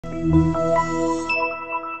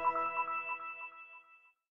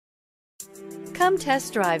Come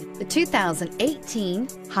test drive the 2018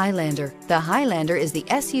 Highlander. The Highlander is the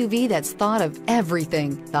SUV that's thought of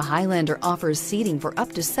everything. The Highlander offers seating for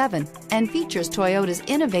up to 7 and features Toyota's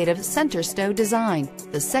innovative center stow design.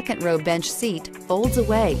 The second row bench seat folds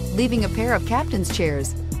away, leaving a pair of captain's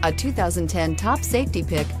chairs. A 2010 top safety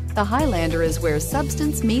pick, the Highlander is where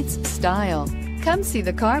substance meets style. Come see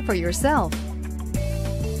the car for yourself.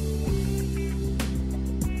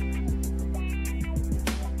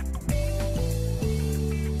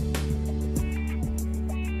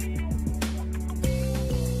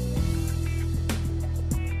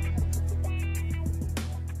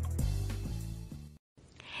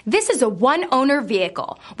 This is a one-owner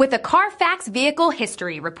vehicle with a Carfax Vehicle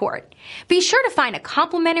History Report. Be sure to find a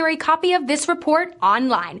complimentary copy of this report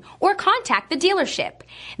online or contact the dealership.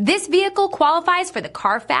 This vehicle qualifies for the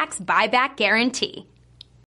Carfax Buyback Guarantee.